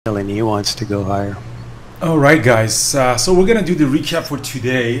And he wants to go higher. All right, guys. So we're gonna do the recap for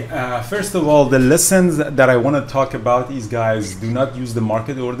today. First of all, the lessons that I want to talk about is, guys, do not use the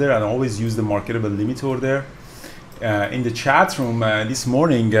market order and always use the marketable limit order. In the chat room this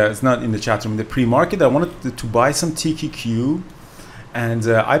morning, it's not in the chat room, the pre-market, I wanted to buy some TQQ, and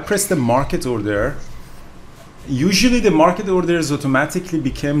I pressed the market order. Usually the market orders automatically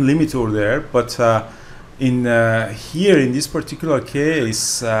became limit order, but here in this particular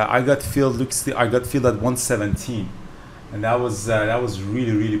case, I got filled. I got filled at 117, and that was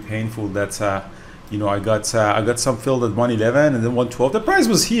really painful. That I got some filled at 111 and then 112. The price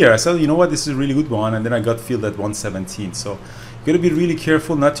was here. I said, you know what, this is a really good one, and then I got filled at 117. So you got to be really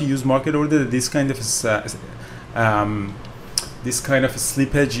careful not to use market order. This kind of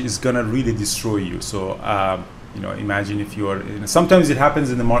slippage is gonna really destroy you. So imagine if you are. Sometimes it happens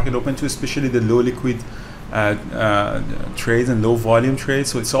in the market open too, especially the low liquid trades and low volume trades.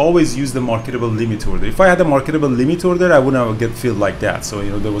 So it's always use the marketable limit order. If I had a marketable limit order, I wouldn't get filled like that. So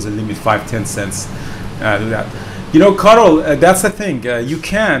there was a limit 5-10 cents do that. Carl, that's the thing, you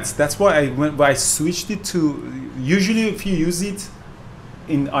can't. That's why I switched it to, usually if you use it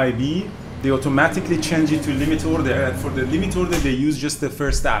in IB, they automatically change it to limit order, and for the limit order they use just the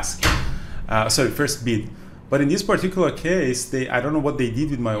first ask, first bid. But in this particular case, I don't know what they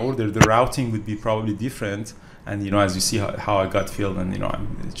did with my order. The routing would be probably different. And as you see how I got filled, and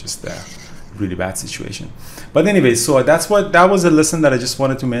it's just a really bad situation. But anyway, so that was a lesson that I just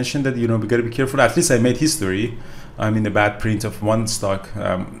wanted to mention, that we gotta be careful. At least I made history. I'm in the bad print of one stock.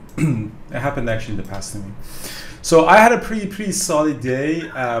 It happened actually in the past to me. So I had a pretty solid day,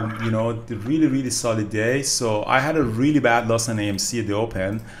 really solid day. So I had a really bad loss on AMC at the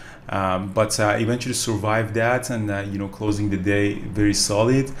open. But eventually survived that, and closing the day very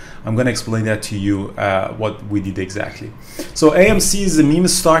solid. I'm gonna explain that to you, what we did exactly. So AMC is a meme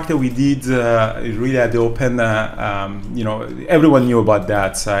stock that we did really at the open. Everyone knew about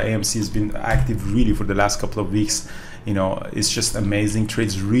that. AMC has been active really for the last couple of weeks. It's just amazing,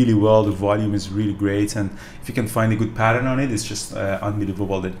 trades really well, the volume is really great, and if you can find a good pattern on it, it's just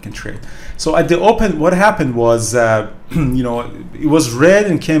unbelievable that you can trade. So at the open, what happened was, it was red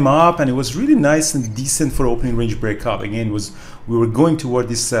and came up, and it was really nice and decent for opening range breakup. Again, we were going toward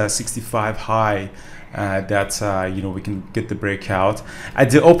this 65 high, that we can get the breakout.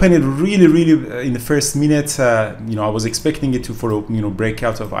 At the open, it really in the first minute, I was expecting it to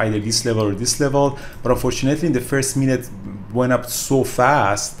breakout of either this level or this level, but unfortunately in the first minute went up so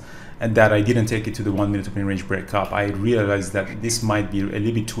fast, and that I didn't take it to the 1 minute opening range breakup. I realized that this might be a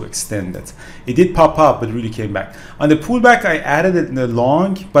little bit too extended. It did pop up, but really came back. On the pullback, I added it in the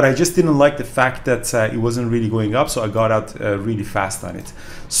long, but I just didn't like the fact that it wasn't really going up, so I got out really fast on it.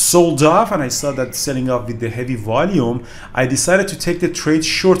 Sold off, and I saw that selling off with the heavy volume. I decided to take the trade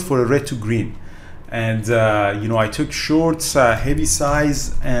short for a red to green. And, I took shorts, heavy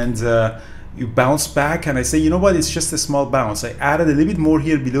size, and you bounce back, and I say, you know what, it's just a small bounce. I added a little bit more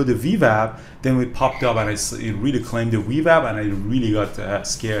here below the VWAP, then we popped up, and it really claimed the VWAP, and I really got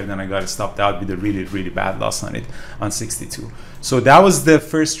scared, and I got stopped out with a really bad loss on it on 62. So that was the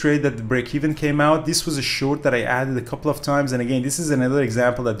first trade that the break even came out. This was a short that I added a couple of times, and again, this is another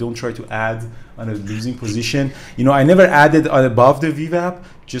example that don't try to add on a losing position. I never added above the VWAP,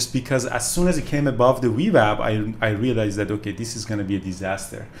 just because as soon as it came above the VWAP, I realized that, okay, this is going to be a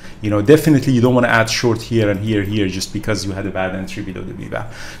disaster. Definitely you don't want to add short here and here just because you had a bad entry below the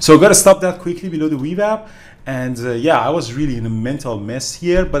VWAP. So I got to stop that quickly below the VWAP. And I was really in a mental mess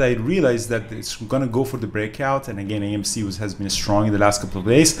here, but I realized that it's going to go for the breakout. And again, AMC has been strong in the last couple of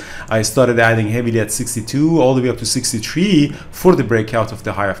days. I started adding heavily at 62 all the way up to 63 for the breakout of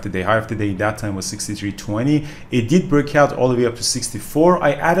the high of the day. High of the day in that time was 63.20. It did break out all the way up to 64.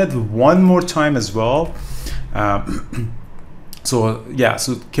 I added one more time as well. So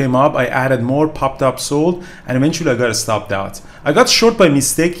it came up, I added more, popped up, sold, and eventually I got stopped out. I got short by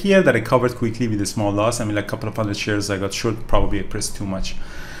mistake here that I covered quickly with a small loss. I mean, like a couple of hundred shares I got short, probably I pressed too much.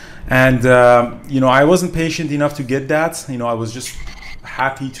 And I wasn't patient enough to get that. I was just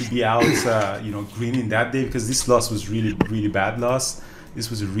happy to be out green in that day, because this loss was really bad loss. This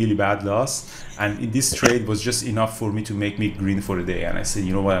was a really bad loss, and in this trade was just enough for me to make me green for the day. And I said,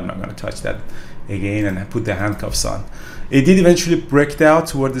 you know what, I'm not going to touch that again, and I put the handcuffs on. It did eventually break out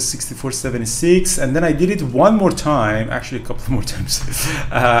toward the 64.76, and then I did it one more time, actually a couple more times.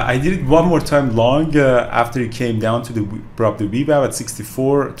 I did it one more time long after it came down to the VWAP at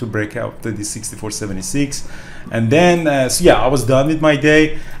 64 to break out to the 64.76. And then, I was done with my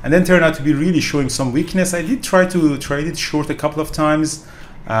day, and then turned out to be really showing some weakness. I did try to trade it short a couple of times,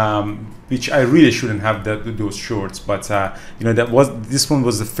 which I really shouldn't have those shorts, but you know, this one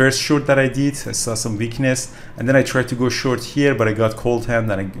was the first short that I did. I saw some weakness, and then I tried to go short here, but I got cold hand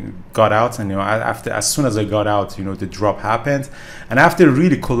and I got out. And you know, as soon as I got out, you know, the drop happened, and after it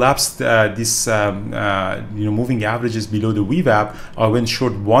really collapsed this you know, moving averages below the VWAP, I went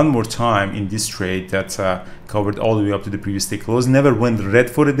short one more time in this trade that covered all the way up to the previous day close. Never went red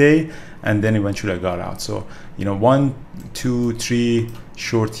for a day, and then eventually I got out. So you know, 1, 2, 3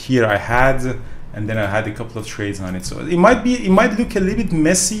 short here I had, and then I had a couple of trades on it. So it might look a little bit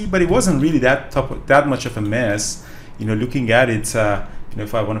messy, but it wasn't really that much of a mess. You know, looking at it, you know,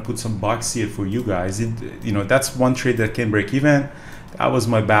 if I want to put some bucks here for you guys, you know, that's one trade that can break even. That was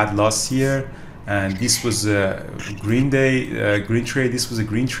my bad loss here, and this was a green trade. This was a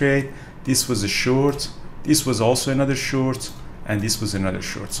green trade. This was a short. This was also another short, and this was another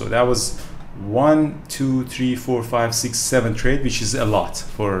short. So that was 1, 2, 3, 4, 5, 6, 7 trade, which is a lot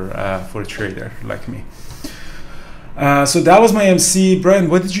for a trader like me. So that was my AMC. Brian,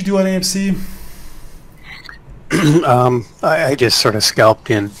 what did you do on AMC? I just sort of scalped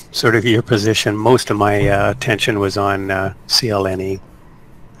in sort of your position. Most of my attention was on CLNE.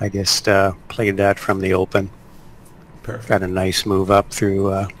 I just played that from the open. Perfect. Got a nice move up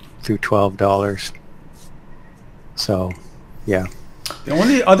through $12. So, yeah. The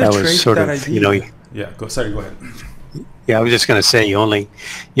only other that trade was sort that of, I did, you know, yeah, go ahead. Yeah, I was just going to say you only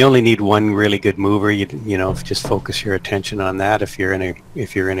need one really good mover. You know, just focus your attention on that if you're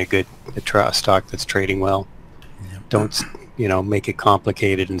in a good stock that's trading well. Yeah. Don't, you know, make it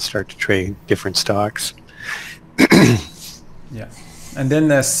complicated and start to trade different stocks. Yeah. And then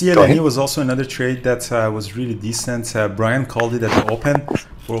CLNE was also another trade that was really decent. Brian called it at the open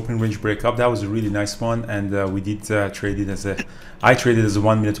for open range breakup. That was a really nice one, and we did trade it as I traded as a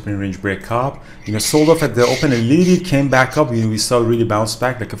 1 minute open range breakup. You know, sold off at the open a little bit, came back up. We saw really bounce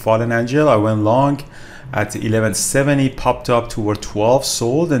back like a fallen angel. I went long at 1170, popped up toward 12,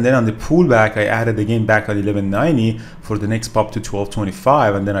 sold, and then on the pullback I added again back at 1190 for the next pop to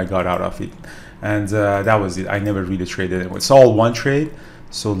 1225, and then I got out of it. And that was it. I never really traded it. It's all one trade.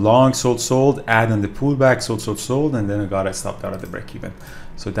 So long, sold, add on the pullback, sold, and then I stopped out at the break even.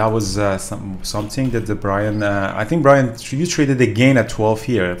 So that was something that Brian, I think Brian, you traded again at 12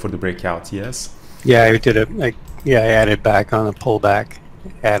 here for the breakout, yes? Yeah, I did I added back on a pullback,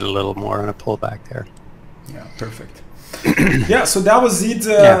 add a little more on a pullback there. Yeah, perfect. Yeah, so that was it.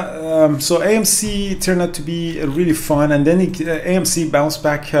 So AMC turned out to be really fun, and then AMC bounced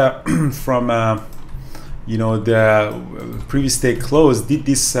back from you know, the previous day close, did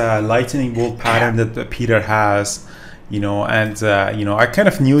this lightning bolt pattern that Peter has, you know, and you know, I kind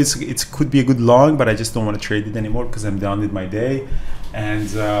of knew it could be a good long, but I just don't want to trade it anymore because I'm done with my day. And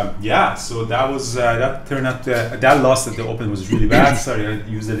yeah, so that was that turned out that loss at the open was really bad. Sorry, I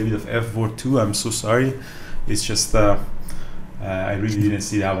used a little bit of F word too. I'm so sorry. It's just I really didn't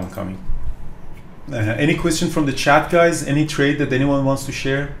see that one coming. Any question from the chat, guys? Any trade that anyone wants to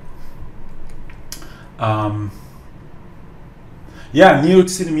share? Yeah, New York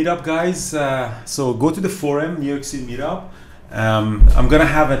City meetup, guys. So go to the forum, New York City meetup. I'm gonna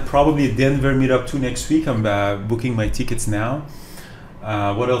have probably a Denver meetup too next week. I'm booking my tickets now.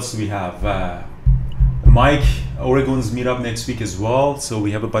 What else do we have? Mike, Oregon's meetup next week as well. So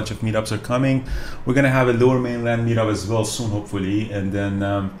we have a bunch of meetups are coming. We're gonna have a Lower Mainland meetup as well soon, hopefully, and then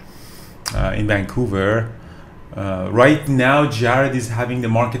in Vancouver. Right now, Jared is having the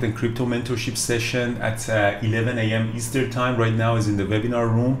market and crypto mentorship session at 11 a.m. Eastern time. Right now is in the webinar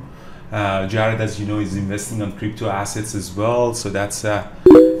room. Jared, as you know, is investing on crypto assets as well. So that's that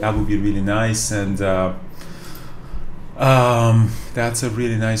would be really nice. And that's a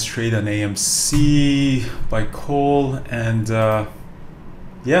really nice trade on AMC by call. And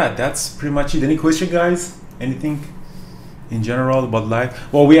yeah, that's pretty much it. Any question, guys? Anything in general about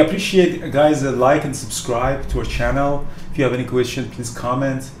life? Well, we appreciate, guys, a like and subscribe to our channel. If you have any question, please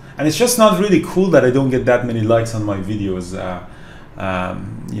comment. And it's just not really cool that I don't get that many likes on my videos.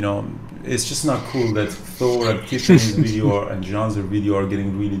 You know, it's just not cool that Thor and Tiffany's video and John's video are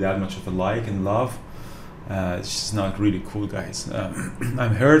getting really that much of a like and love. It's just not really cool, guys.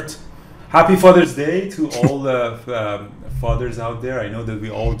 I'm hurt. Happy Father's Day to all the fathers out there. I know that we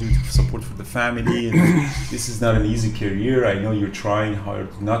all do support for the family, and this is not an easy career. I know you're trying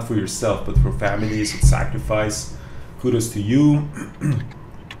hard, not for yourself, but for families with sacrifice. Kudos to you.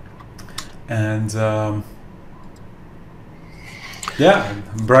 And yeah,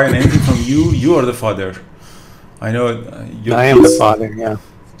 Brian, anything from you? You are the father. I know. I am the father, yeah.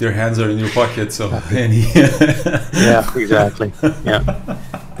 Their hands are in your pocket, so any. Yeah, exactly. Yeah.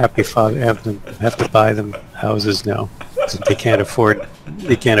 Happy father. Have to buy them houses now. They can't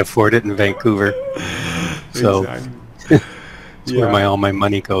afford it in Vancouver. So Exactly. it's where all my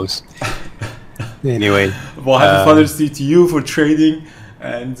money goes. Anyway. Well, happy Father's Day to you for trading,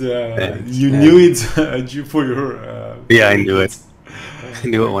 and you knew it for your. Yeah, I knew it. I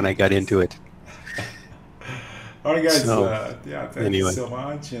knew it when I got into it. All right, guys. So, thank you so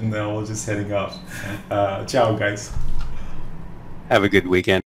much, and we're just heading out. Ciao, guys. Have a good weekend.